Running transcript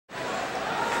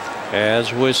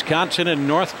As Wisconsin and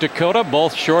North Dakota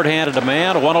both shorthanded a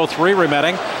man, 103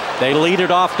 remaining. They lead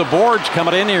it off the boards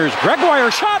coming in. Here's Gregoire,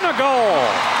 shot and a goal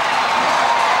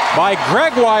by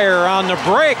Gregoire on the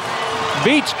break.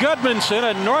 Beats Goodmanson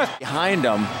and North behind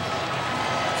him.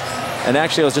 And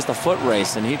actually it was just a foot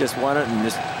race and he just won it and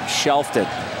just shelved it.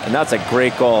 And that's a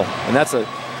great goal. And that's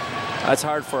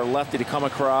hard for a lefty to come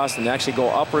across and actually go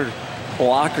upper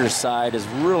blocker's side is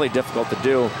really difficult to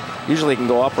do. Usually he can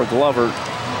go upper glover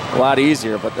a lot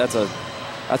easier, but that's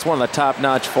one of the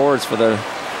top-notch forwards for the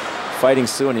Fighting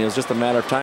Sioux, and it was just a matter of time.